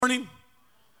morning?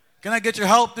 Can I get your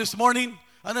help this morning?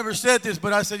 I never said this,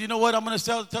 but I said, you know what? I'm going to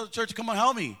tell the church, come on,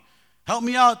 help me. Help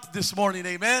me out this morning,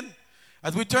 amen?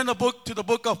 As we turn to the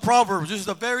book of Proverbs, this is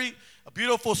a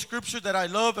beautiful scripture that I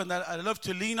love and that I love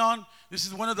to lean on. This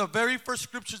is one of the very first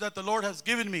scriptures that the Lord has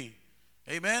given me,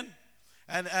 amen?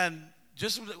 And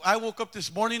just I woke up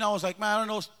this morning, I was like, man, I don't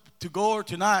know to go or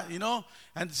to not, you know?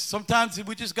 And sometimes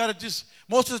we just got to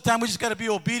most of the time we just got to be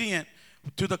obedient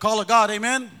to the call of God,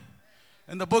 amen?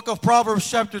 In the book of Proverbs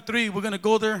chapter 3, we're going to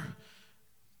go there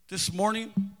this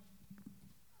morning.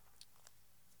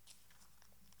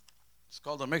 It's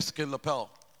called the Mexican lapel.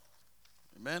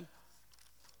 Amen.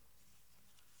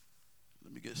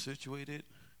 Let me get situated.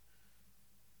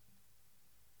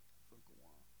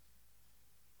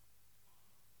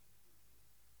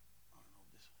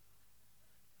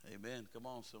 Amen. Come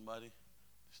on, somebody.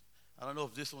 I don't know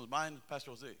if this one's mine,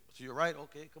 Pastor Jose. So you're right.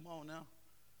 Okay, come on now.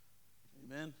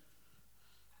 Amen.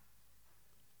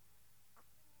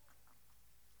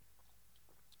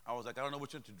 I was like, I don't know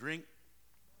which one to drink.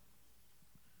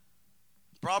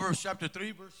 Proverbs chapter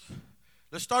 3,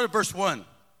 let's start at verse 1.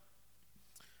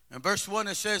 In verse 1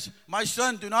 it says, my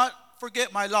son, do not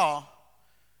forget my law.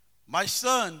 My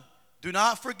son, do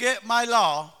not forget my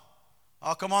law.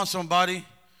 Oh, come on, somebody.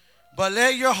 But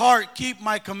let your heart keep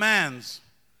my commands.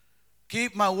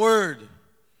 Keep my word.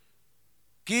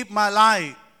 Keep my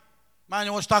light. Man,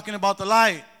 I was talking about the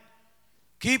light.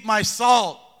 Keep my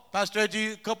salt. Pastor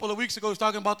Edgy, a couple of weeks ago, was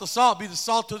talking about the salt. Be the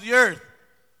salt of the earth.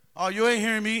 Oh, you ain't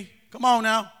hearing me. Come on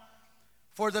now.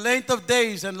 For the length of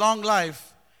days and long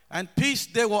life and peace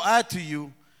they will add to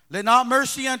you. Let not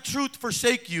mercy and truth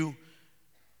forsake you.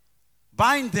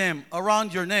 Bind them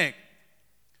around your neck.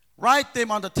 Write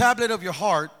them on the tablet of your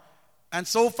heart, and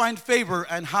so find favor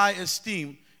and high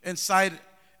esteem in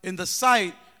the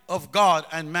sight of God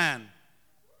and man.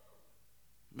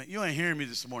 Man, you ain't hearing me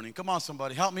this morning. Come on,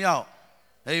 somebody. Help me out.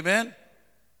 Amen.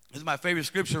 This is my favorite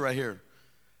scripture right here.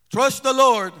 Trust the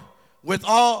Lord with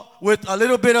a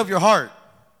little bit of your heart.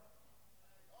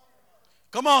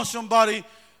 Come on, somebody.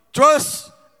 Trust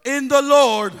in the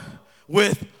Lord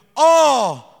with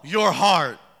all your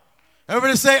heart.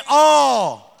 Everybody say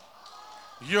all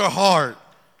your heart.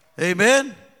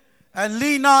 Amen. And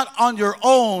lean not on your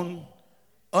own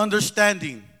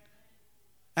understanding.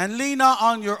 And lean not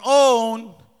on your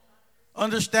own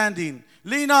understanding.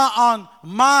 Lean not on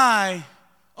my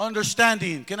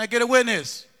understanding. Can I get a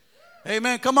witness?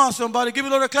 Amen. Come on, somebody. Give me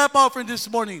a little clap offering this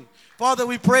morning. Father,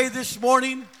 we pray this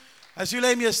morning, as you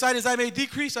lay me aside as I may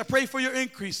decrease, I pray for your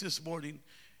increase this morning.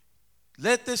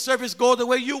 Let this service go the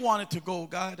way you want it to go,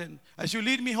 God. And as you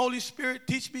lead me, Holy Spirit,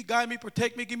 teach me, guide me,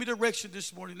 protect me, give me direction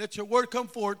this morning. Let your word come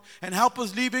forth and help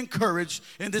us leave encouraged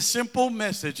in this simple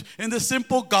message, in this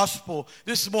simple gospel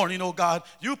this morning, oh God.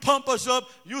 You pump us up,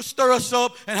 you stir us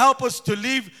up, and help us to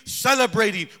leave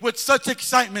celebrating with such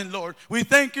excitement, Lord. We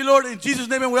thank you, Lord, in Jesus'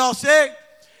 name, and we all say,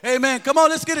 amen. Come on,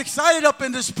 let's get excited up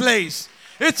in this place.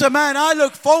 I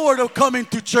look forward to coming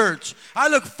to church. I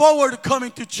look forward to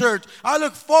coming to church. I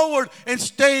look forward and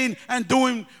staying and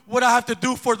doing what I have to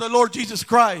do for the Lord Jesus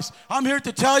Christ. I'm here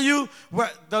to tell you,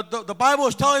 the Bible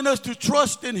is telling us to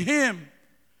trust in Him.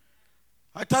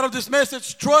 I titled this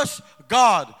message, Trust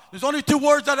God. There's only two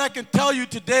words that I can tell you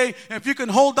today. If you can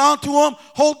hold on to them,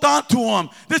 hold on to them.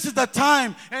 This is the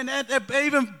time, and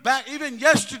even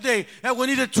yesterday, that we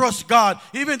need to trust God.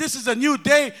 Even this is a new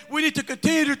day, we need to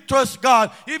continue to trust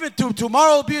God. Even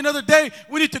tomorrow will be another day,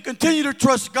 we need to continue to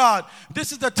trust God.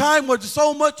 This is the time where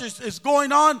so much is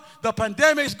going on. The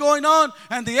pandemic is going on,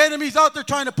 and the enemy's out there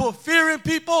trying to put fear in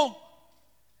people.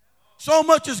 So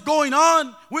much is going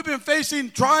on. We've been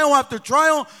facing trial after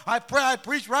trial. I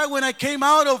preached right when I came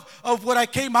out of what I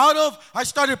came out of. I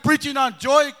started preaching on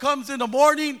joy comes in the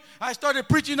morning. I started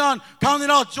preaching on counting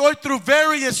out joy through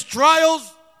various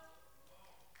trials.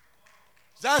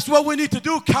 That's what we need to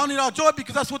do, counting out joy,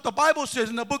 because that's what the Bible says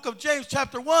in the book of James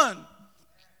chapter 1.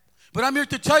 But I'm here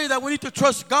to tell you that we need to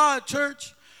trust God,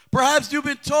 church. Perhaps you've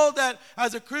been told that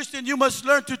as a Christian you must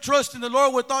learn to trust in the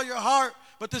Lord with all your heart.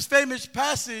 But this famous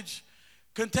passage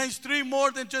contains three more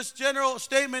than just general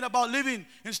statement about living.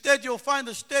 Instead, you'll find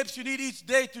the steps you need each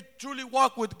day to truly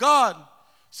walk with God.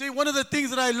 See, one of the things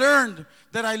that I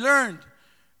learned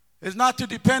is not to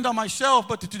depend on myself,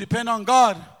 but to depend on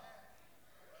God.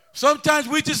 Sometimes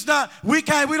we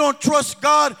don't trust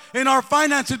God in our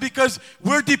finances because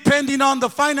we're depending on the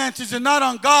finances and not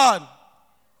on God.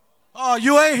 Oh,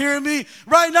 you ain't hearing me.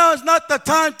 Right now is not the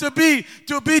time to be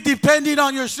depending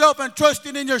on yourself and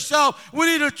trusting in yourself. We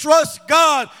need to trust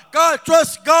God.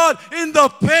 Trust God in the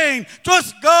pain.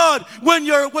 Trust God when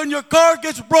your car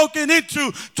gets broken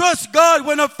into. Trust God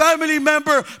when a family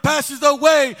member passes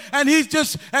away and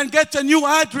gets a new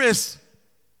address.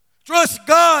 Trust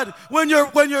God when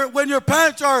your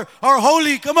pants are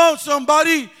holy. Come on,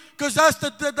 somebody. Because that's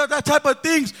the type of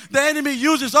things the enemy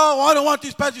uses. Oh, I don't want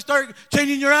these pants to start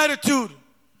changing your attitude.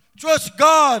 Trust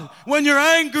God when you're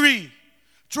angry.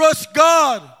 Trust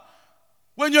God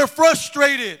when you're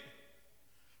frustrated.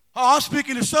 Oh, I'm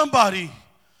speaking to somebody.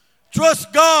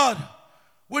 Trust God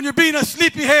when you're being a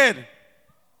sleepyhead.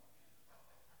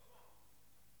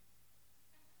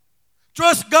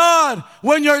 Trust God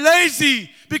when you're lazy.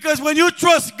 Because when you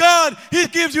trust God, He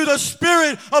gives you the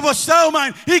spirit of a sound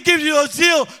mind. He gives you a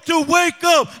zeal to wake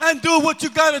up and do what you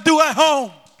got to do at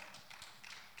home.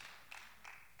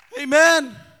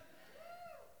 Amen.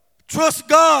 Trust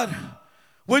God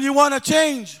when you want to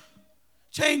change.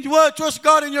 Change what? Trust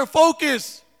God in your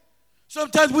focus.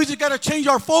 Sometimes we just got to change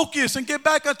our focus and get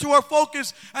back into our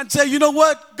focus and say, you know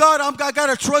what, God, I got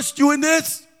to trust you in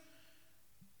this.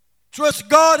 Trust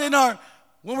God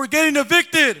when we're getting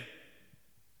evicted.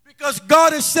 Because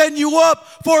God is setting you up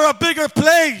for a bigger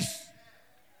place.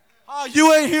 Oh,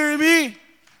 you ain't hearing me?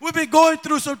 We've been going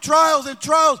through some trials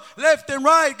left and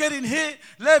right, getting hit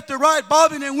left and right,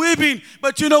 bobbing and weaving.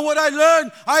 But you know what I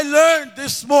learned? I learned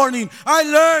this morning. I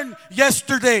learned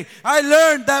yesterday. I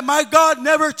learned that my God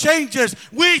never changes.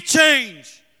 We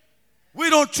change. We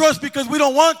don't trust because we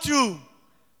don't want to.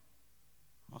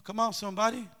 Oh, come on,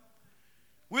 somebody.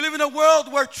 We live in a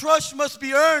world where trust must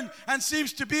be earned and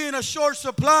seems to be in a short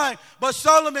supply. But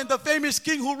Solomon, the famous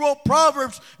king who wrote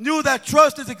Proverbs, knew that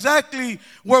trust is exactly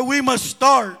where we must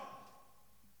start.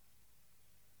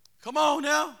 Come on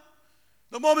now.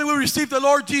 The moment we receive the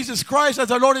Lord Jesus Christ as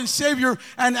our Lord and Savior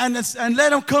and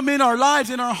let Him come in our lives,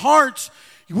 in our hearts,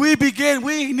 we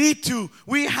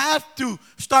have to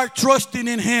start trusting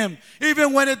in Him.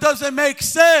 Even when it doesn't make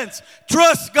sense,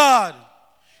 trust God.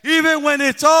 Even when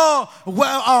it's all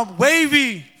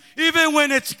wavy, even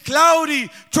when it's cloudy,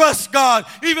 trust God.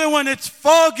 Even when it's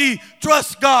foggy,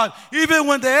 trust God. Even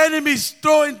when the enemy's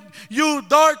throwing you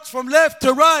darts from left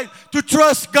to right, to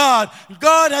trust God.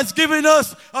 God has given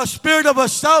us a spirit of a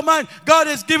sound mind. God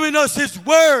has given us His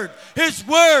Word. His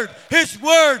Word. His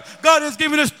Word. God has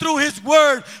given us through His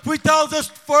Word. He tells us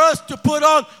for us to put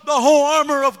on the whole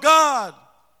armor of God.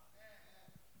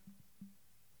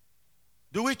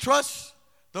 Do we trust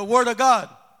the Word of God?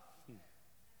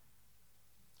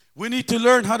 We need to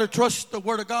learn how to trust the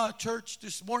Word of God, church,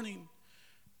 this morning.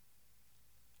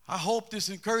 I hope this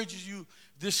encourages you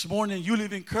this morning. You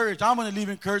live encouraged. I'm going to leave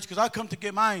encouraged because I come to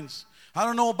get mine. I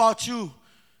don't know about you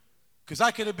because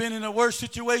I could have been in a worse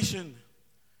situation.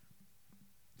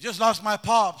 Just lost my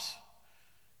pops.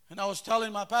 And I was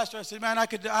telling my pastor, I said, man, I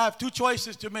have two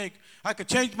choices to make. I could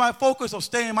change my focus or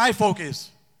stay in my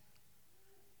focus.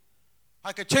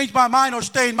 I could change my mind or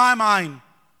stay in my mind.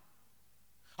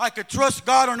 I could trust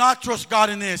God or not trust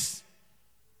God in this.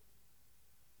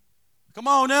 Come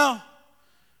on now.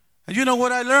 And you know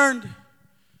what I learned?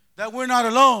 That we're not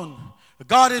alone.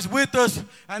 God is with us,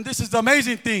 and this is the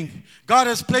amazing thing. God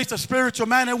has placed a spiritual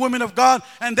man and women of God,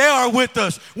 and they are with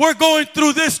us. We're going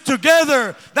through this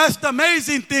together. That's the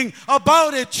amazing thing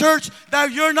about it, church,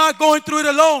 that you're not going through it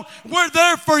alone. We're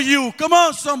there for you. Come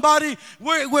on, somebody.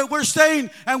 We're saying,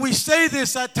 and we say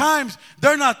this at times,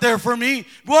 they're not there for me.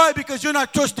 Why? Because you're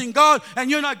not trusting God,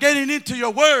 and you're not getting into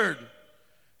your Word.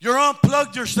 You're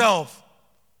unplugged yourself.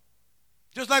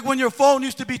 Just like when your phone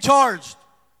used to be charged.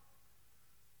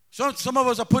 Some of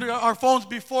us are putting our phones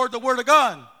before the Word of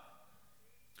God.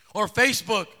 Or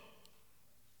Facebook.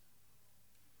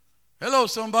 Hello,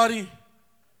 somebody.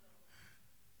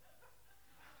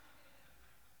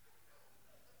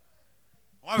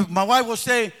 My wife will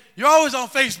say, you're always on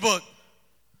Facebook.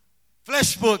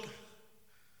 Fleshbook.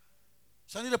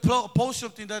 So I need to post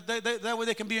something that way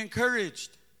they can be encouraged.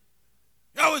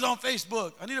 You're always on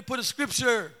Facebook. I need to put a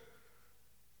scripture.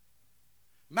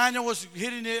 Manuel was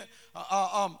hitting it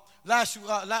on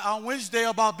Wednesday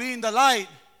about being the light.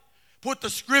 Put the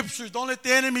scriptures. Don't let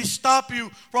the enemy stop you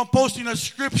from posting a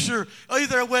scripture.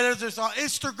 Either whether it's on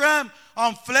Instagram,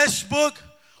 on Fleshbook,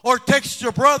 or text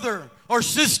your brother or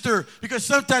sister. Because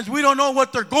sometimes we don't know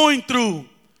what they're going through.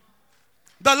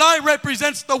 The light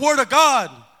represents the Word of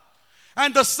God.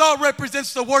 And the salt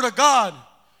represents the Word of God.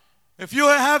 If you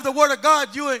have the Word of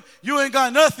God, you ain't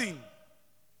got nothing.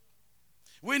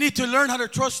 We need to learn how to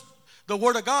trust the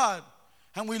Word of God.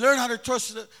 And we learn how to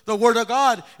trust the Word of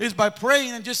God is by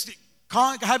praying and just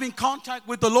having contact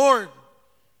with the Lord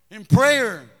in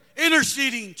prayer,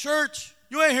 interceding. Church,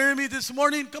 you ain't hearing me this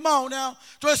morning? Come on now.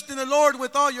 Trust in the Lord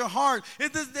with all your heart.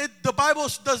 The Bible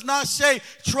does not say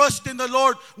trust in the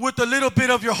Lord with a little bit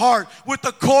of your heart, with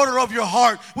a quarter of your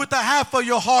heart, with a half of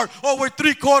your heart, or with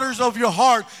 3/4 of your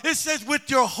heart. It says with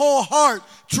your whole heart.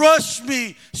 Trust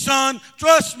me, son.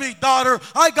 Trust me, daughter.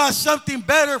 I got something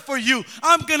better for you.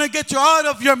 I'm going to get you out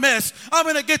of your mess. I'm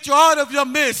going to get you out of your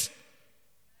mess.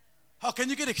 How can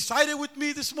you get excited with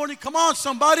me this morning? Come on,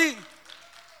 somebody.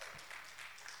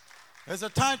 There's a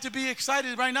time to be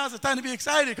excited. Right now is the time to be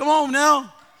excited. Come on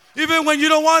now. Even when you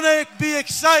don't want to be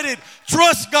excited,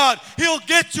 trust God. He'll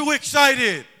get you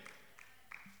excited.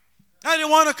 I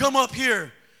didn't want to come up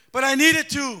here, but I needed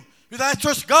to because I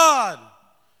trust God.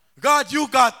 God, you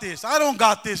got this. I don't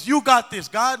got this. You got this,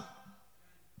 God.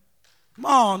 Come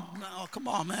on. Oh, come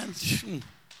on, man.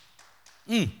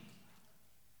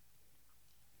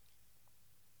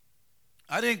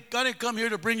 I didn't come here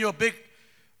to bring you a big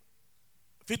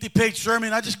 50-page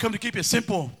sermon. I just come to keep it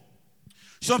simple.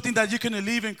 Something that you can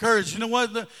leave encouraged. You know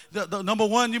what? The number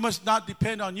one, you must not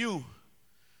depend on you.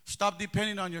 Stop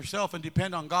depending on yourself and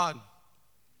depend on God.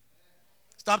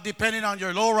 Stop depending on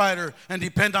your lowrider and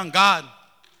depend on God.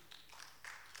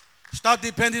 Stop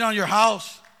depending on your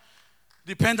house.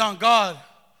 Depend on God.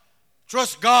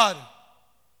 Trust God.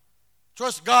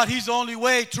 Trust God. He's the only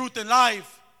way, truth, and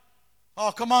life.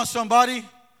 Oh, come on, somebody.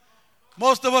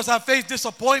 Most of us have faced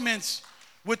disappointments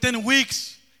within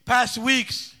weeks, past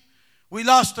weeks. We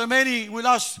lost many. We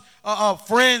lost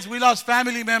friends. We lost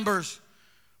family members.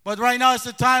 But right now it's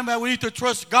the time that we need to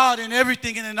trust God in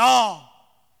everything and in all.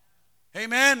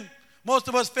 Amen. Most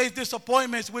of us face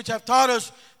disappointments which have taught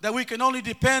us that we can only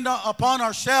depend upon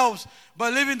ourselves.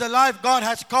 But living the life God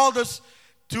has called us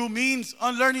to means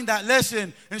unlearning that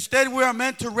lesson. Instead, we are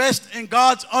meant to rest in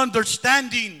God's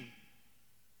understanding,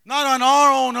 not on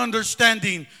our own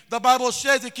understanding. The Bible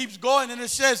says, it keeps going, and it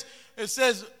says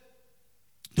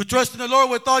to trust in the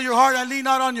Lord with all your heart and lean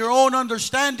not on your own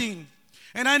understanding.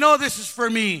 And I know this is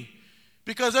for me,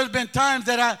 because there's been times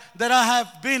that I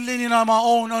have been leaning on my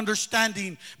own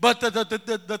understanding. But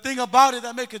the thing about it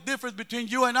that makes a difference between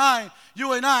you and I,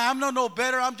 I'm no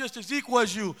better. I'm just as equal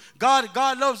as you. God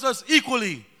loves us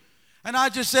equally. And I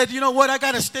just said, you know what? I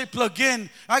got to stay plugged in.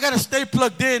 I got to stay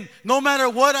plugged in. No matter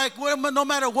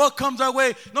what comes our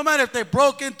way. No matter if they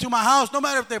broke into my house. No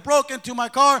matter if they broke into my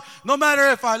car. No matter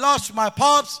if I lost my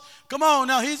pops. Come on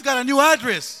now, he's got a new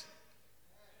address.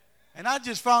 And I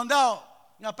just found out.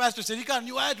 Now, Pastor said, he got a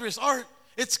new address, Art.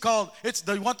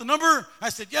 Do you want the number? I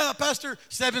said, yeah, Pastor,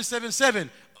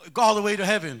 777. Go all the way to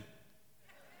heaven.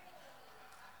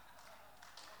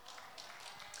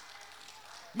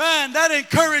 Man, that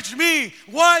encouraged me.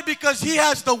 Why? Because he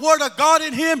has the word of God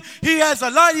in him. He has a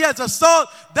light. He has a salt.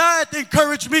 That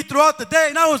encouraged me throughout the day.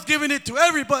 And I was giving it to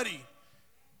everybody.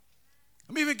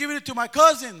 I'm even giving it to my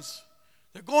cousins.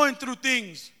 They're going through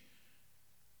things.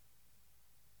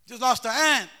 Just lost an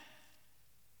aunt.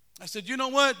 I said, you know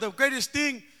what? The greatest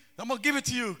thing, I'm going to give it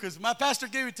to you because my pastor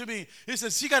gave it to me. He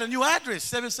says, she got a new address,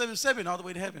 777, all the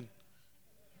way to heaven.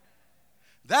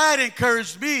 That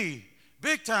encouraged me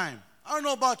big time. I don't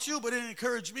know about you, but it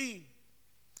encouraged me.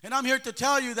 And I'm here to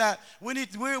tell you that we're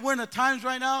in the times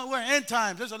right now, we're in end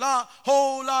times. There's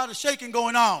whole lot of shaking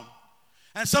going on.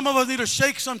 And some of us need to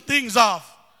shake some things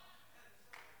off.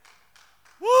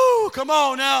 Woo, come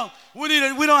on now. We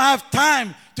don't have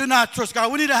time to not trust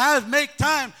God. We need to make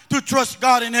time to trust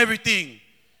God in everything.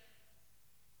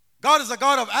 God is a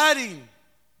God of adding.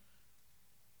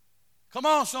 Come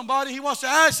on, somebody. He wants to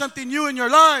add something new in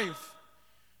your life.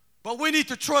 But we need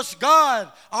to trust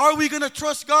God. Are we going to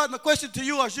trust God? My question to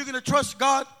you, are you going to trust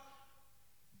God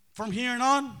from here and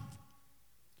on?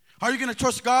 Are you going to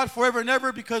trust God forever and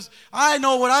ever? Because I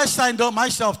know what I signed up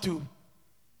myself to.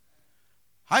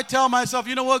 I tell myself,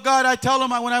 you know what, God? I tell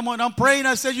him when I'm praying,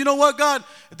 I say, you know what, God?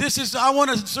 I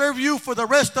want to serve you for the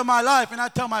rest of my life. And I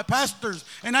tell my pastors,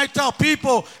 and I tell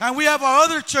people, and we have our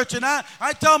other church, and I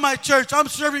tell my church, I'm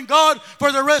serving God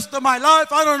for the rest of my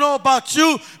life. I don't know about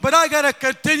you, but I got to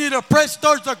continue to press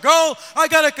towards the goal. I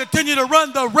got to continue to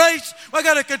run the race. I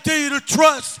got to continue to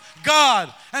trust God.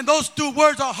 And those two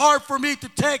words are hard for me to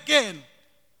take in.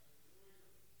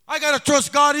 I got to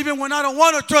trust God even when I don't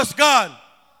want to trust God.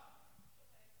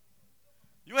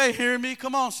 You ain't hearing me?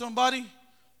 Come on, somebody.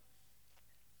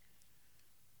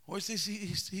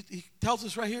 He tells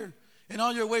us right here, in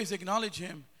all your ways acknowledge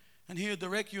him, and he'll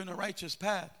direct you in the righteous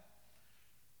path.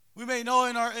 We may know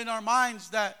in our minds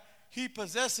that he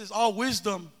possesses all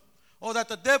wisdom, or that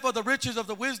the depth of the riches of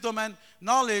the wisdom and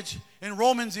knowledge in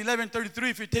Romans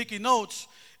 11:33, if you're taking notes,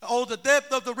 Oh, the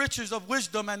depth of the riches of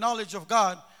wisdom and knowledge of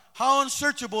God. How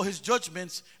unsearchable his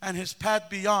judgments and his path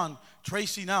beyond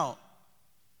tracing out.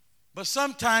 But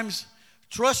sometimes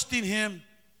trusting him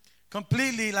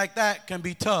completely like that can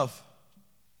be tough.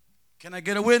 Can I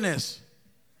get a witness?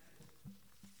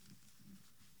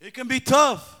 It can be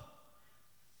tough.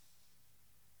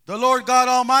 The Lord God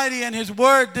Almighty and his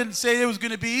word didn't say it was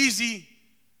going to be easy.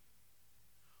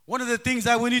 One of the things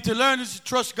that we need to learn is to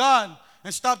trust God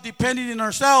and stop depending on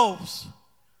ourselves.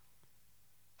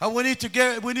 And we need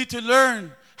to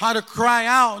learn how to cry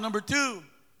out. Number 2,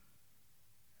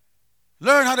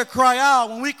 learn how to cry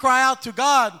out. When we cry out to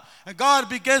God, and God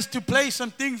begins to place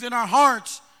some things in our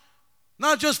hearts,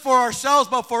 not just for ourselves,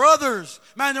 but for others.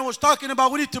 Man, I was talking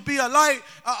about we need to be a light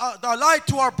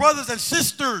to our brothers and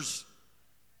sisters.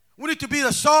 We need to be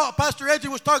the salt. Pastor Edgy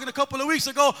was talking a couple of weeks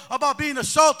ago about being the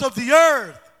salt of the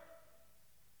earth.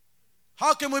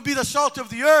 How can we be the salt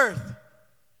of the earth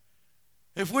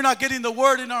if we're not getting the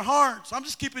word in our hearts? I'm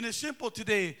just keeping it simple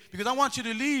today because I want you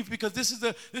to leave, because this is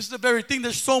the very thing.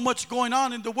 There's so much going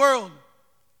on in the world.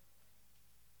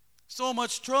 So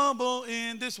much trouble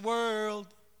in this world.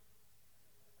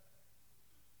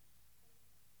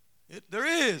 There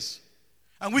is.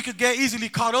 And we could get easily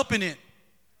caught up in it.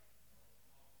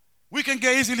 We can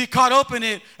get easily caught up in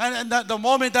it. And that the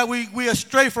moment that we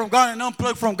astray from God and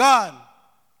unplug from God.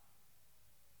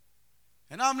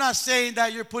 And I'm not saying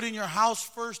that you're putting your house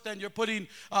first and you're putting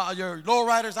your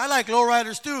lowriders. I like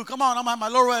lowriders too. Come on, I'm going to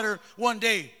have my lowrider one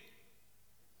day.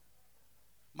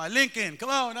 My Lincoln, come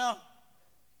on now.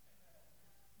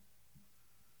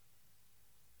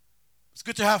 It's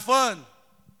good to have fun.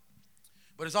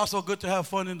 But it's also good to have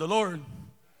fun in the Lord.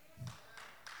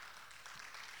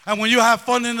 And when you have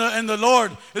fun in the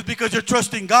Lord, it's because you're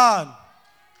trusting God.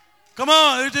 Come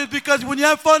on, it's because when you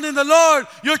have fun in the Lord,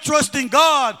 you're trusting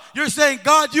God. You're saying,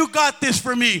 God, you got this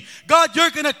for me. God, you're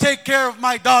going to take care of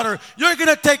my daughter. You're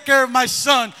going to take care of my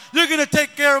son. You're going to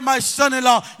take care of my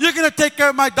son-in-law. You're going to take care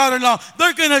of my daughter-in-law.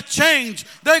 They're going to change.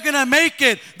 They're going to make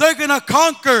it. They're going to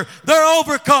conquer. They're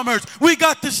overcomers. We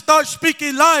got to start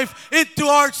speaking life into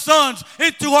our sons,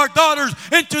 into our daughters,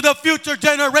 into the future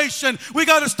generation. We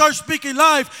got to start speaking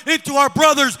life into our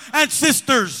brothers and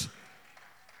sisters.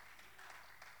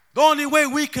 The only way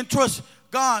we can trust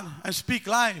God and speak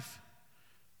life,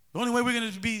 the only way we're going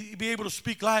to be able to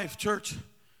speak life, church.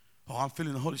 Oh, I'm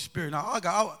feeling the Holy Spirit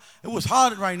now. It was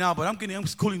hot right now, but I'm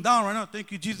cooling down right now.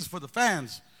 Thank you, Jesus, for the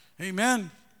fans.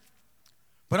 Amen.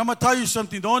 But I'm going to tell you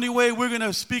something. The only way we're going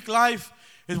to speak life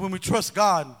is when we trust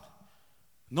God.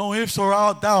 No ifs or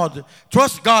doubt.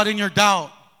 Trust God in your doubt.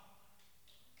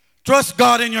 Trust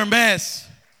God in your mess.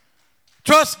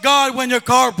 Trust God when your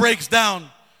car breaks down.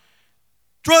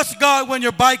 Trust God when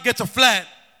your bike gets a flat.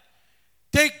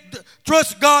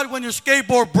 Trust God when your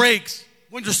skateboard breaks,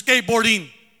 when you're skateboarding.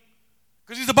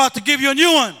 Because he's about to give you a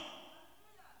new one.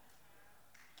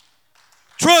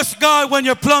 Trust God when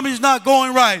your plumbing's not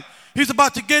going right. He's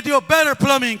about to get you a better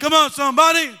plumbing. Come on,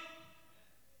 somebody.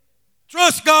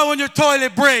 Trust God when your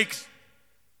toilet breaks.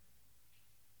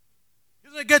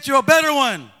 He's going to get you a better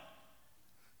one.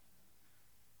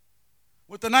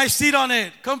 With a nice seat on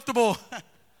it, comfortable.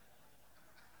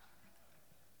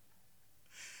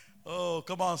 Oh,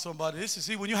 come on, somebody.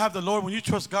 See, when you have the Lord, when you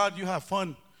trust God, you have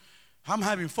fun. I'm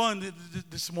having fun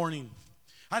this morning.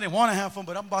 I didn't want to have fun,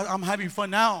 but I'm having fun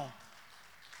now.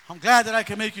 I'm glad that I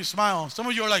can make you smile. Some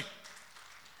of you are like,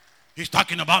 he's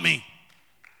talking about me.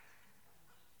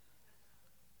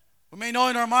 We may know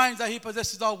in our minds that he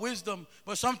possesses all wisdom,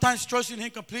 but sometimes trusting him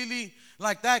completely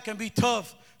like that can be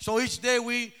tough. So each day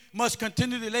we must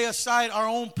continue to lay aside our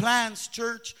own plans,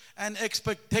 church, and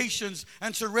expectations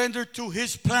and surrender to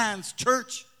his plans,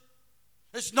 church.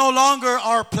 It's no longer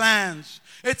our plans.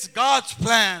 It's God's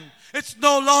plan. It's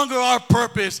no longer our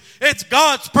purpose. It's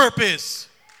God's purpose.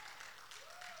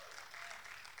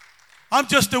 I'm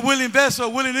just a willing vessel, a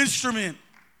willing instrument.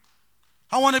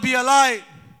 I want to be a light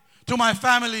to my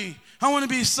family. I want to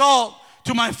be salt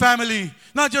to my family.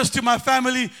 Not just to my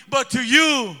family, but to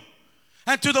you.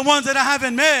 And to the ones that I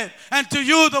haven't met. And to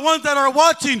you, the ones that are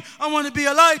watching, I want to be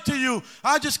a light to you.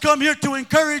 I just come here to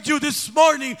encourage you this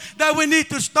morning that we need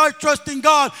to start trusting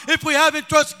God. If we haven't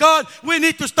trusted God, we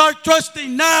need to start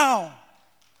trusting now.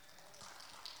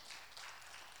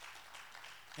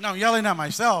 And I'm yelling at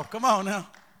myself. Come on now.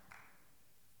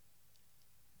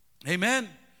 Amen.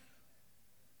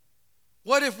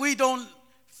 What if we don't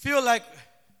feel like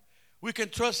we can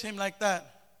trust him like that?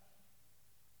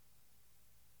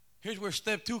 Here's where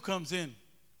step 2 comes in.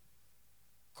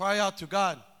 Cry out to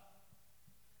God.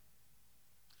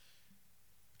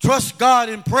 Trust God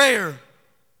in prayer.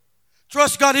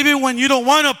 Trust God even when you don't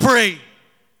want to pray.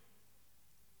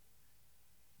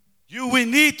 We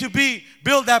need to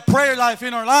build that prayer life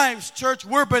in our lives, church.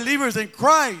 We're believers in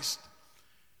Christ.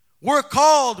 We're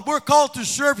called to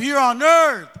serve here on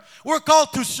earth. We're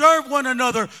called to serve one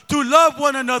another, to love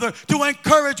one another, to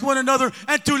encourage one another,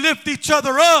 and to lift each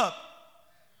other up.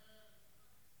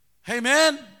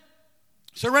 Amen.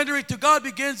 Surrendering to God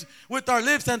begins with our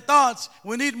lips and thoughts.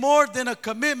 We need more than a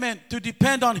commitment to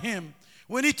depend on Him.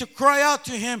 We need to cry out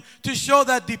to Him to show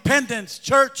that dependence,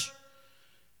 church.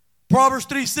 Proverbs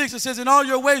 3:6, it says, in all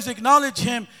your ways acknowledge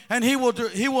Him, and He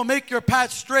will make your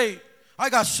path straight. I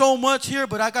got so much here,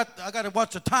 but I got to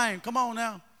watch the time. Come on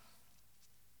now.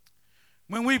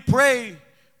 When we pray,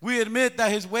 we admit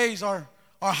that His ways are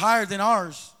higher than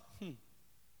ours.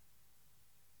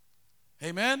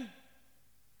 Amen.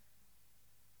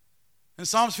 In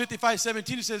Psalms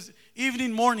 55:17, it says,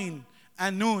 evening, morning,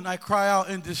 and noon I cry out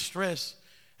in distress,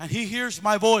 and He hears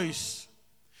my voice.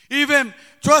 Even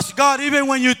trust God even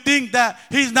when you think that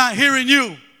He's not hearing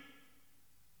you.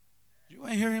 You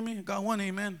ain't hearing me? God, one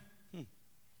amen.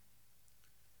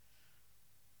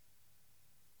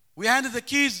 We handed the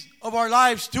keys of our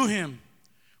lives to Him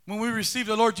when we received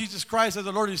the Lord Jesus Christ as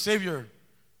the Lord and Savior.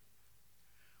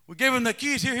 We gave Him the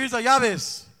keys. Here's the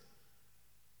llaves.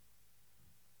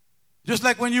 Just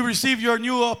like when you receive your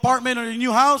new apartment or your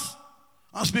new house,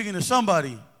 I'm speaking to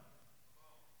somebody.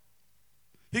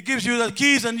 He gives you the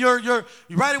keys and you're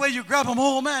right away you grab them.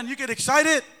 Oh man, you get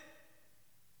excited.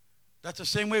 That's the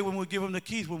same way when we give Him the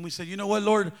keys. When we say, you know what,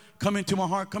 Lord, come into my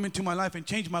heart, come into my life and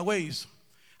change my ways.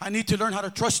 I need to learn how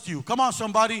to trust you. Come on,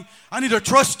 somebody. I need to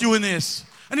trust you in this.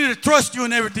 I need to trust you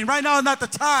in everything. Right now is not the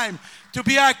time to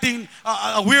be acting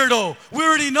a weirdo. We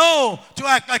already know to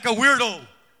act like a weirdo.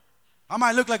 I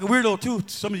might look like a weirdo too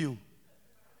to some of you.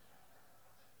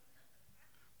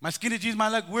 My skinny jeans might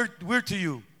look weird to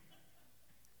you.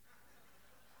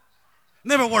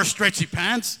 Never wore stretchy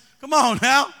pants. Come on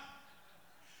now.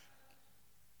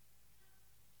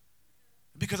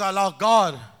 Because I allow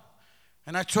God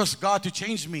and I trust God to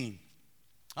change me.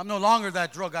 I'm no longer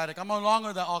that drug addict. I'm no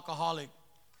longer that alcoholic.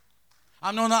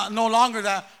 I'm no longer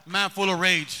that man full of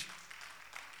rage.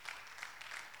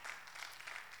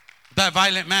 That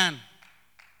violent man.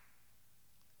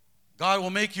 God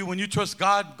will make you, when you trust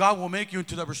God, God will make you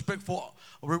into the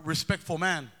respectful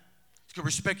man. You can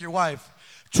respect your wife.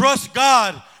 Trust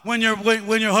God when your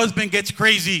husband gets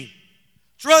crazy.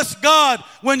 Trust God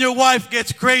when your wife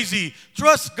gets crazy.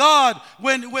 Trust God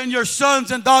when your sons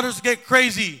and daughters get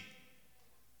crazy.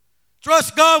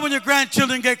 Trust God when your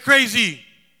grandchildren get crazy.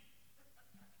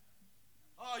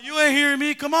 Oh, you ain't hearing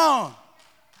me? Come on.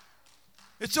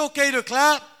 It's okay to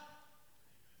clap.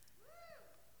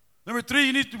 Number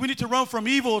 3, we need to run from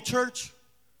evil, church.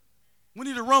 We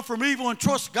need to run from evil and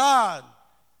trust God.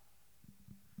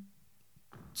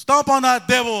 Stomp on that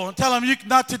devil and tell him,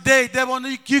 not today, devil,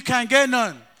 you can't get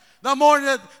none.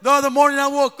 The other morning I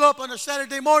woke up on a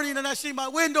Saturday morning and I see my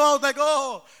window. I was like,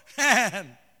 oh,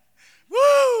 man.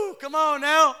 Woo, come on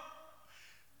now.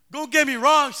 Don't get me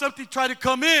wrong. Something tried to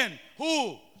come in.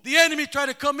 Who? The enemy tried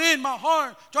to come in my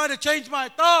heart, tried to change my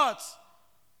thoughts,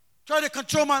 tried to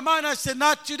control my mind. I said,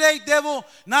 not today, devil,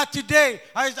 not today.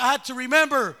 I had to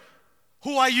remember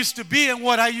who I used to be and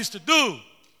what I used to do.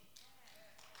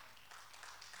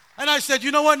 And I said, you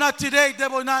know what, not today,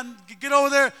 devil, not get over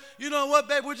there. You know what,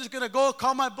 babe, we're just going to go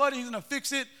call my buddy. He's going to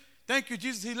fix it. Thank you,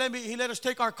 Jesus. He let us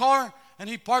take our car, and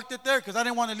he parked it there because I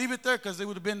didn't want to leave it there because he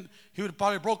would have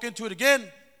probably broke into it again.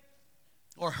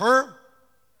 Or her.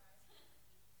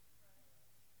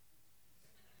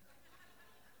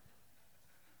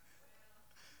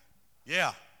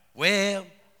 Yeah. Well,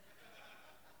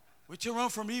 we should run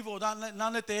from evil,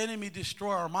 not let the enemy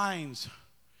destroy our minds.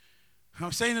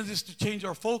 I'm saying this to change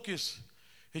our focus,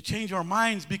 to change our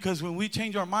minds, because when we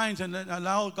change our minds and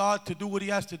allow God to do what He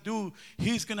has to do,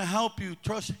 He's going to help you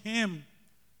trust Him.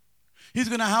 He's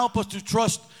going to help us to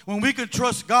trust. When we can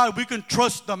trust God, we can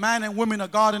trust the man and women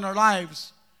of God in our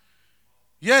lives.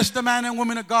 Yes, the man and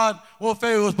women of God will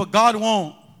fail us, but God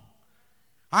won't.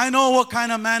 I know what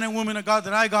kind of man and woman of God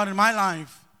that I got in my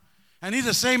life. And He's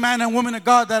the same man and woman of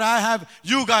God that I have,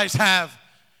 you guys have.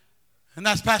 And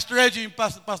that's Pastor Edgy and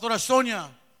Pastora Sonia.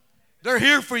 They're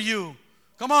here for you.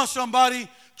 Come on, somebody.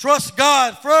 Trust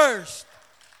God first.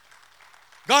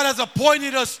 God has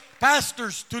appointed us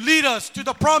pastors to lead us to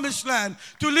the promised land,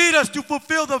 to lead us to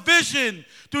fulfill the vision,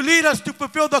 to lead us to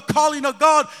fulfill the calling of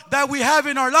God that we have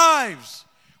in our lives.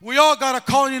 We all got a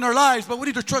calling in our lives, but we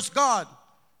need to trust God.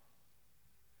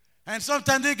 And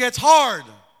sometimes it gets hard.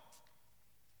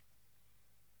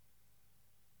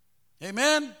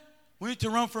 Amen? We need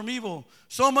to run from evil.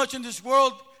 So much in this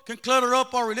world can clutter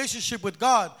up our relationship with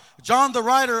God. John, the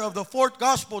writer of the fourth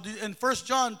gospel, in 1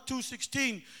 John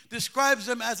 2:16, describes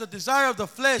them as a desire of the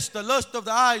flesh, the lust of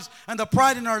the eyes, and the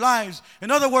pride in our lives.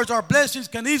 In other words, our blessings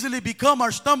can easily become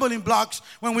our stumbling blocks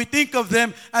when we think of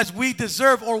them as we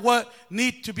deserve or what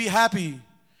need to be happy.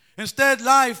 Instead,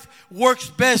 life works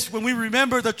best when we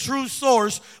remember the true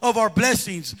source of our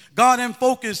blessings, God, and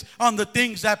focus on the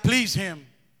things that please Him.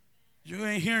 You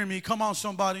ain't hearing me. Come on,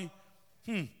 somebody.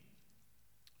 The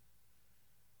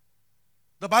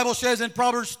Bible says in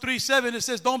Proverbs 3:7, it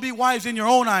says, don't be wise in your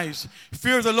own eyes.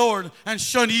 Fear the Lord and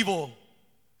shun evil.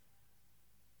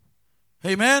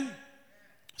 Amen?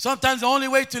 Sometimes the only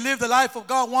way to live the life of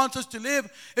God wants us to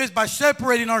live is by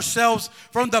separating ourselves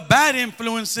from the bad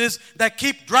influences that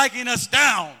keep dragging us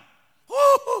down.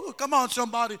 Woo, come on,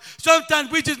 somebody.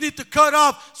 Sometimes we just need to cut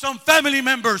off some family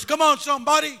members. Come on,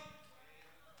 somebody.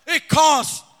 It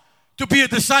costs to be a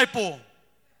disciple.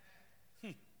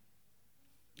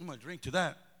 I'm going to drink to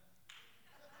that.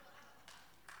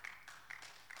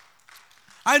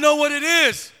 I know what it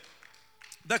is,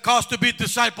 the cost to be a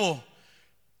disciple.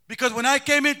 Because when I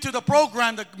came into the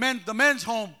program, the men's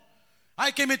home,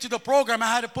 I came into the program, I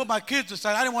had to put my kids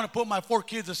aside. I didn't want to put my 4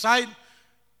 kids aside.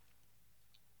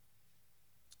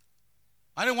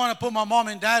 I didn't want to put my mom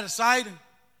and dad aside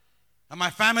and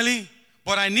my family,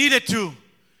 but I needed to.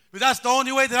 Because that's the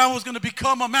only way that I was going to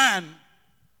become a man.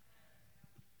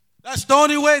 That's the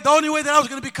only way that I was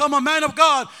going to become a man of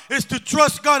God is to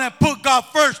trust God and put God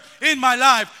first in my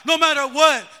life. No matter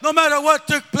what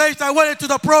took place, I went into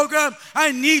the program.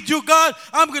 I need you, God.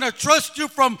 I'm going to trust you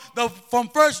from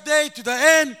first day to the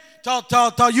end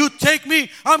till you take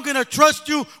me. I'm going to trust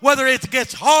you whether it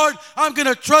gets hard. I'm going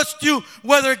to trust you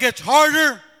whether it gets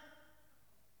harder.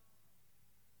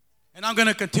 And I'm going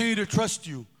to continue to trust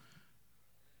you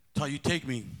till you take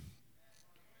me.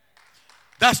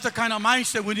 That's the kind of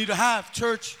mindset we need to have,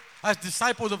 church, as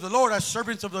disciples of the Lord, as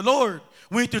servants of the Lord.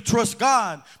 We need to trust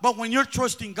God. But when you're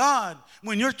trusting God,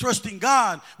 God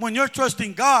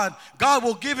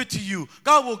will give it to you.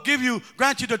 God will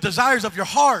grant you the desires of your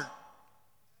heart.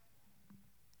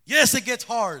 Yes, it gets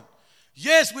hard.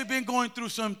 Yes, we've been going through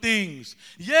some things.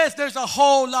 Yes, there's a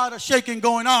whole lot of shaking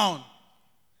going on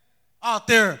out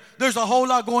there. There's a whole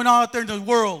lot going on out there in the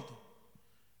world.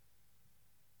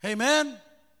 Amen.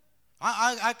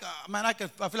 I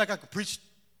feel like I could preach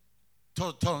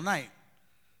till the night.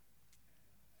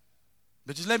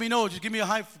 But just let me know. Just give me a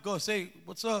high. Go say,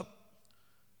 what's up?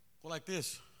 Go like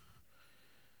this.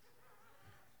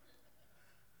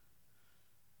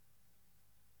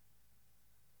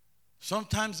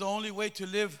 Sometimes the only way to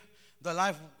live the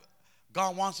life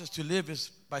God wants us to live is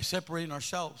by separating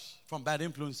ourselves from bad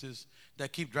influences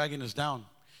that keep dragging us down.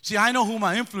 See, I know who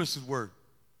my influences were.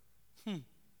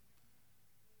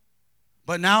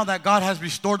 But now that God has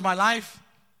restored my life,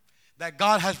 that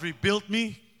God has rebuilt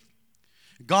me,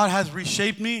 God has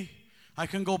reshaped me, I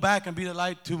can go back and be the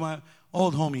light to my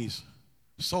old homies,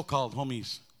 so-called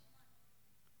homies.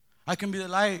 I can be the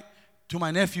light to my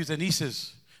nephews and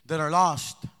nieces that are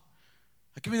lost.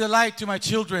 I can be the light to my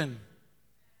children.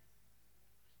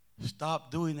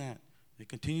 Stop doing that. They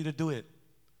continue to do it.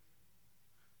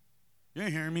 You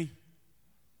ain't hearing me.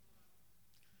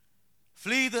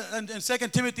 In 2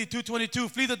 Timothy 2:22,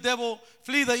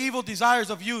 flee the evil desires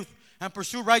of youth and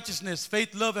pursue righteousness,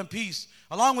 faith, love, and peace,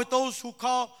 along with those who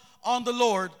call on the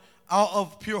Lord out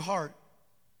of pure heart.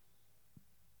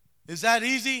 Is that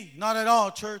easy? Not at all,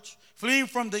 church. Fleeing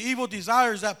from the evil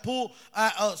desires that pull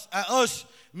at us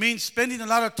means spending a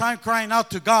lot of time crying out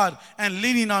to God and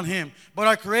leaning on Him. But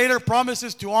our Creator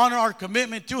promises to honor our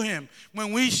commitment to Him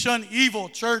when we shun evil,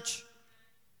 church.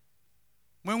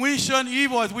 When we shun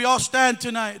evil, as we all stand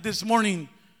tonight, this morning.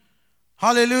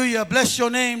 Hallelujah. Bless your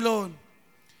name, Lord.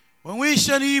 When we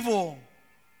shun evil,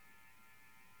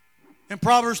 in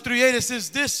Proverbs 3:8, it says,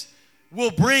 this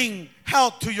will bring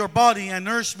health to your body and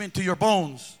nourishment to your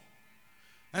bones.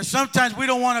 And sometimes we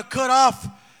don't want to cut off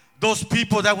those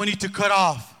people that we need to cut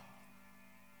off.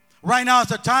 Right now,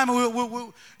 it's a time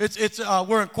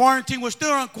we're in quarantine. We're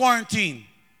still in quarantine.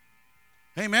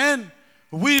 Amen.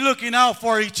 We looking out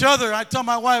for each other. I tell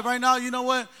my wife right now, you know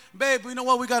what, babe, you know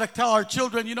what, we got to tell our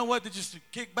children, you know what, to just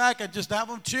kick back and just have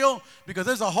them chill because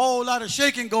there's a whole lot of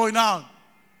shaking going on.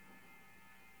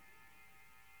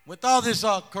 With all this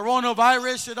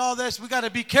coronavirus and all this, we got to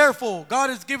be careful. God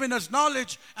has given us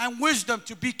knowledge and wisdom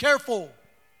to be careful.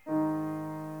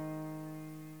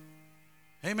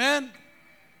 Amen.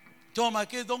 Told my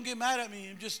kids, don't get mad at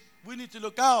me. We need to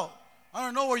look out. I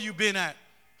don't know where you've been at.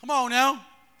 Come on now.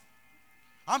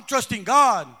 I'm trusting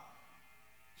God.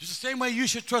 Just the same way you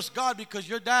should trust God because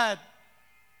your dad,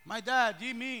 my dad,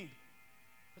 me,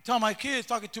 I tell my kids,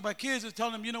 talking to my kids, and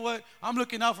telling them, you know what? I'm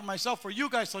looking out for myself, for you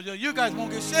guys, so you guys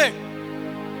won't get sick.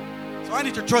 So I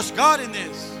need to trust God in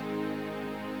this.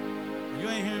 You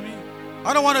ain't hearing me?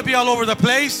 I don't want to be all over the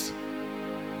place.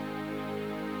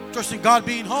 Trusting God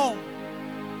being home.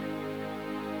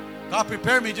 God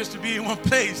prepared me just to be in one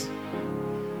place.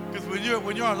 Because when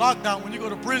you're on lockdown, when you go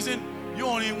to prison, you're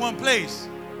only in one place.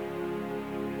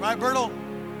 Right, Berto?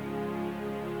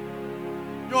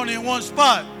 You're only in one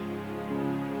spot.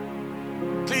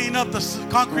 Cleaning up the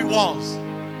concrete walls.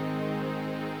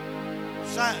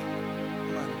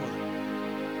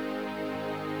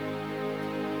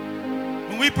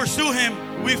 When we pursue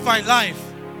Him, we find life.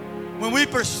 When we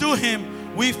pursue Him,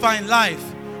 we find life.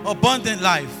 Abundant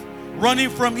life. Running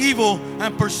from evil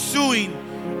and pursuing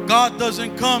God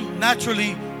doesn't come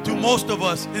naturally to most of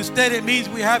us. Instead, it means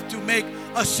we have to make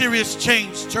a serious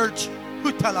change, church.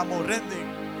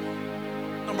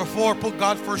 Number 4, put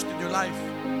God first in your life.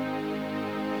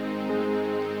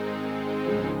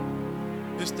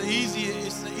 It's the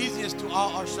easiest to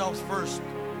out ourselves first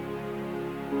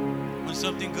when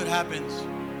something good happens.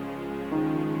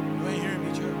 You ain't hearing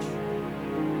me, church.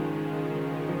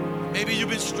 Maybe you've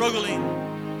been struggling.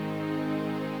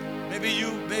 Maybe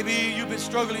you've been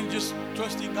struggling just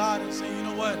trusting God and saying, you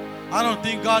know what? I don't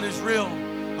think God is real.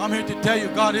 I'm here to tell you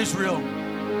God is real.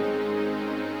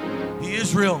 He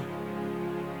is real.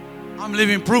 I'm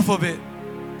living proof of it.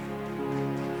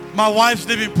 My wife's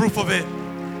living proof of it.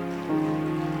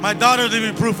 My daughter's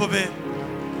living proof of it.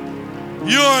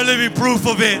 You're living proof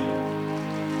of it.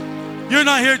 You're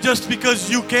not here just because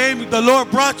you came. The Lord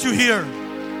brought you here.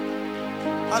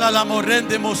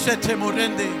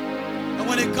 And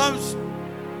when it comes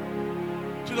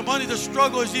to the money, the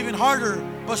struggle is even harder.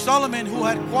 But Solomon, who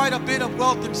had quite a bit of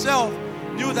wealth himself,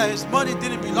 knew that his money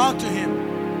didn't belong to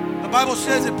him. The Bible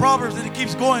says in Proverbs, and it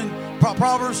keeps going,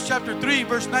 Proverbs chapter 3,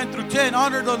 verse 9 through 10,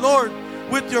 honor the Lord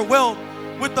with your wealth,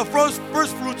 with the first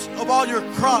fruits of all your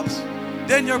crops.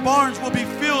 Then your barns will be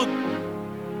filled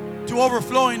to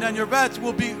overflowing, and your vats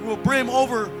will brim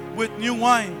over with new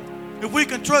wine. If we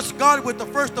can trust God with the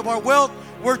first of our wealth,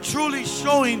 we're truly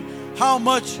showing how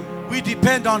much we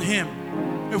depend on Him.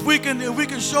 If we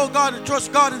can show God and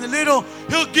trust God in the little,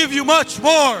 He'll give you much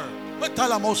more.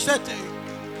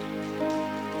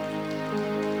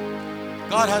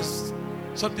 God has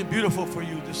something beautiful for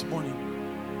you this morning.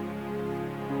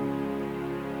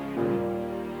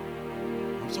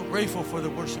 I'm so grateful for the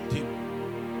worship team.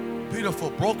 Beautiful,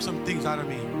 broke some things out of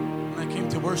me when I came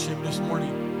to worship this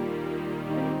morning.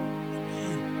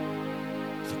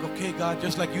 Man, it's like, okay, God,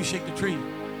 just like you shake the tree,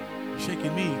 you're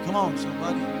shaking me. Come on,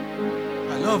 somebody.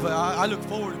 I love it. I look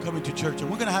forward to coming to church, and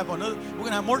we're gonna have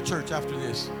more church after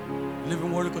this.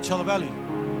 Living Word of Coachella Valley.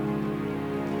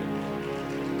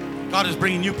 God is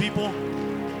bringing new people,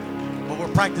 but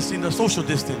we're practicing the social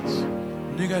distance.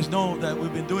 And you guys know that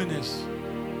we've been doing this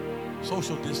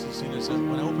social distancing. It's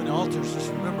when I open the altars,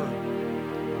 just remember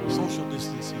social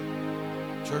distancing.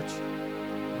 Church,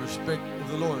 respect of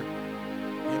the Lord.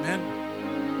 Amen.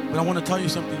 But I want to tell you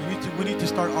something. We need to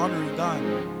start honoring God.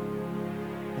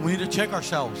 We need to check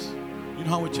ourselves. You know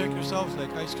how we check yourselves?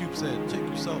 Like Ice Cube said, check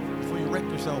yourself before you wreck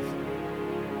yourself.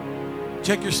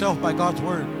 Check yourself by God's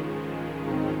word.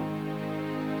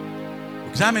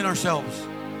 Examine ourselves.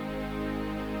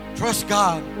 Trust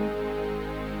God.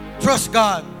 Trust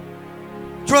God.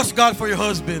 Trust God for your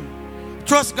husband.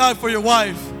 Trust God for your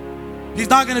wife. He's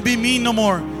not going to be mean no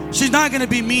more. She's not going to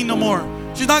be mean no more.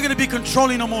 She's not going to be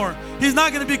controlling no more. He's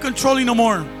not going to be controlling no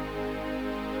more.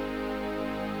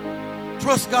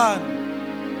 Trust God.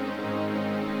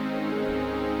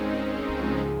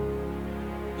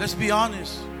 Let's be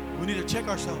honest. We need to check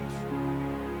ourselves.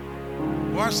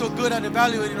 We aren't so good at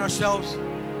evaluating ourselves.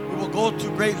 We will go to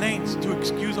great lengths to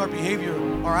excuse our behavior,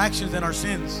 our actions, and our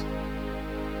sins.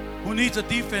 Who needs a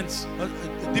defense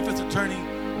attorney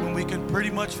when we can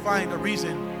pretty much find a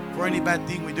reason for any bad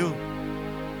thing we do?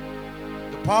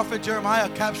 The prophet Jeremiah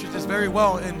captures this very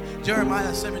well in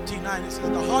Jeremiah 17:9. It says,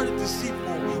 the heart is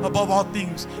deceitful above all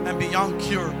things and beyond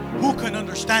cure. Who can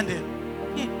understand it?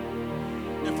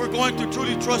 If we're going to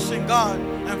truly trust in God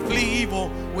and flee evil,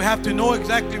 we have to know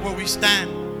exactly where we stand.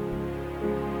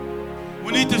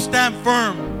 We need to stand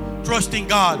firm, trusting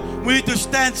God. We need to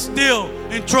stand still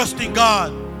in trusting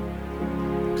God.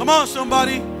 Come on,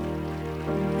 somebody.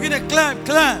 You're gonna clap.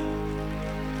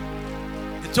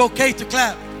 It's okay to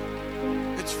clap.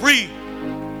 It's free.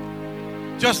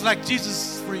 Just like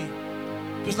Jesus is free.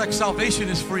 Just like salvation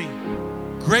is free.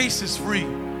 Grace is free.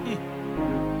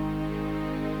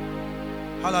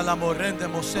 Halala morende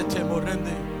mosete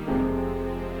morende.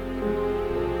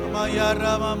 Mama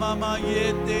yara mama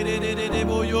yete de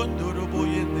boyonduru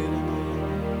boyete.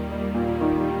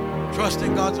 Trust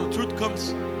in God. So truth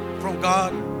comes from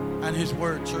God and His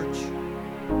Word, church.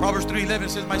 Proverbs 3:11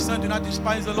 says, my son, do not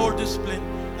despise the Lord's discipline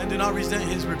and do not resent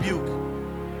His rebuke.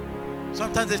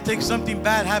 Sometimes it takes something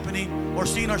bad happening or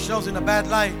seeing ourselves in a bad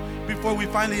light before we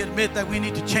finally admit that we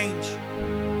need to change.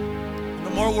 And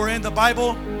the more we're in the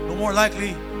Bible, the more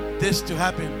likely this to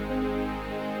happen.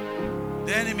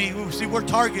 The enemy, see, we're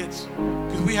targets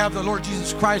because we have the Lord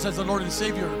Jesus Christ as the Lord and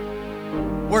Savior.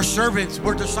 We're servants,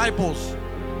 we're disciples.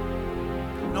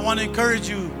 And I want to encourage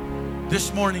you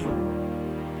this morning.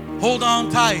 Hold on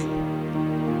tight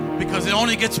because it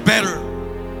only gets better.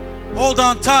 Hold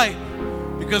on tight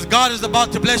because God is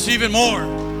about to bless you even more.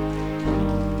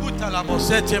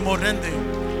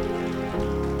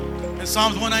 And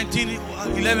Psalms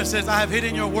 119:11 says, I have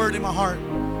hidden your word in my heart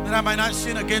that I might not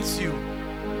sin against you.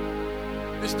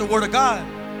 It's the word of God.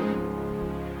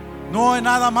 No hay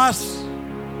nada más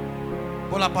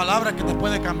por la palabra que te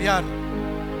puede cambiar.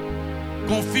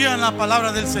 Confía en la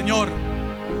palabra del Señor.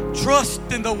 Trust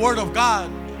in the word of God.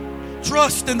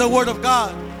 Trust in the word of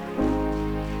God.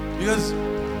 Because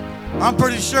I'm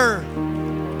pretty sure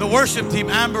the worship team,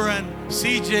 Amber and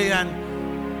CJ and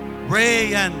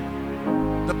Ray and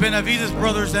the Benavides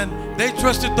brothers, and they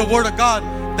trusted the word of God.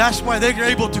 That's why they're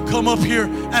able to come up here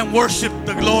and worship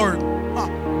the Lord. Huh.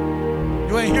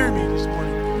 You ain't hearing me this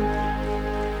morning.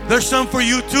 There's some for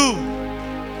you too.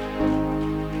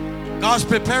 God's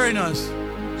preparing us.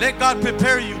 Let God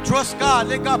prepare you. Trust God.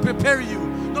 Let God prepare you.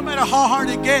 No matter how hard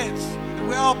it gets.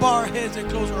 We all bow our heads and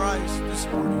close our eyes this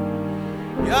morning.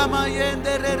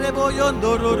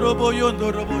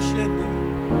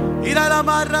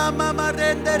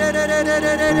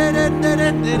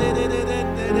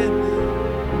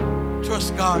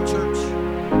 Trust God, church.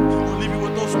 I'm going to leave you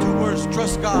with those two words.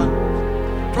 Trust God.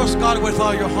 Trust God with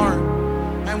all your heart.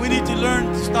 And we need to learn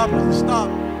to stop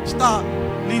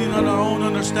leaning on our own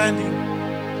understanding.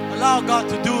 Allow God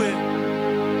to do it.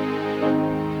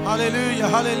 Hallelujah,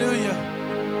 hallelujah.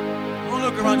 Don't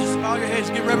look around, just bow your heads,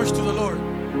 give reverence to the Lord.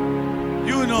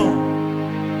 You know.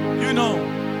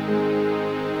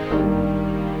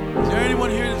 Is there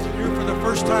anyone here that's here for the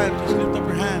first time? Just lift up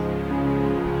your hand.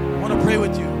 I want to pray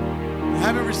with you. If you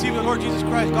haven't received the Lord Jesus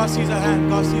Christ, God sees a hand.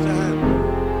 God sees a hand.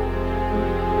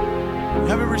 If you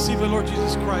haven't received the Lord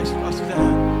Jesus Christ, God sees a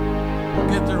hand. We'll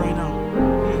get there right now.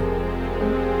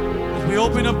 As we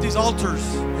open up these altars,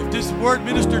 if this word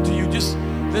ministered to you, just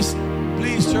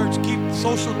please, church, keep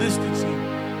social distancing.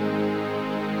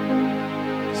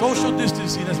 Social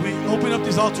distancing as we open up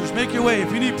these altars. Make your way.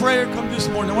 If you need prayer, come this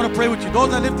morning. I want to pray with you. Those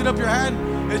that lifted up your hand,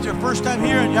 it's your first time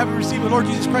here and you haven't received the Lord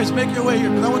Jesus Christ, make your way here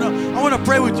because I want to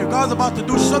pray with you. God's about to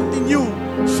do something new,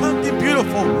 something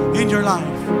beautiful in your life.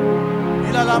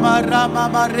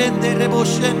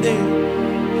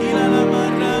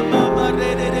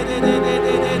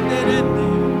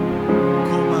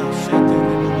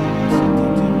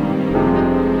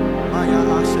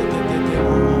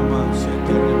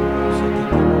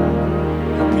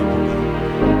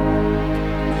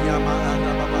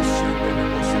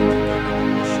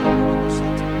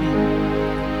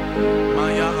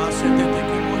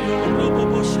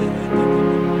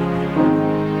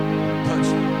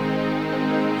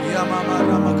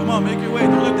 Come on, make your way.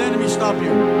 Don't let the enemy stop you.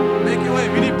 Make your way.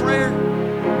 If you need prayer,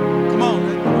 come on.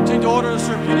 We'll change the order of the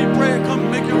service. If you need prayer,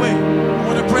 come make your way. I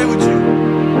want to pray with you.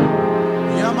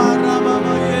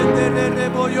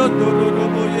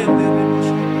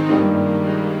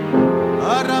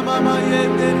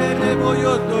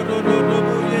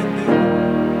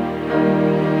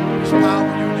 There's power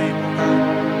in your name, oh God.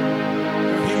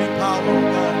 Your healing power, oh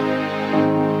God.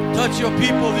 Touch your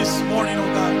people this morning, oh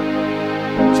God.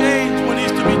 Change what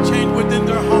needs to be changed within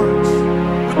their hearts,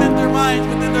 within their minds,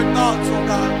 within their thoughts, oh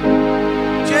God.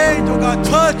 Change, oh God.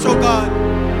 Touch, oh God.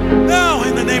 Now,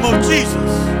 in the name of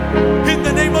Jesus. In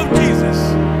the name of Jesus.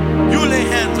 You lay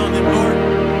hands on them, Lord.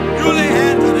 You lay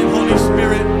hands on them, Holy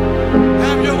Spirit.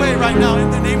 Have your way right now in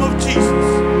the name of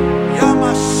Jesus.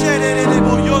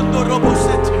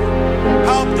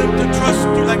 Help them to trust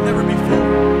you like never before.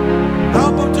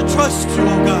 Help them to trust you,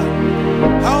 oh God.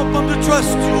 Help them to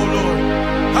trust you, oh Lord.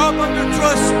 Help them to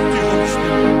trust you, Holy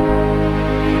Spirit.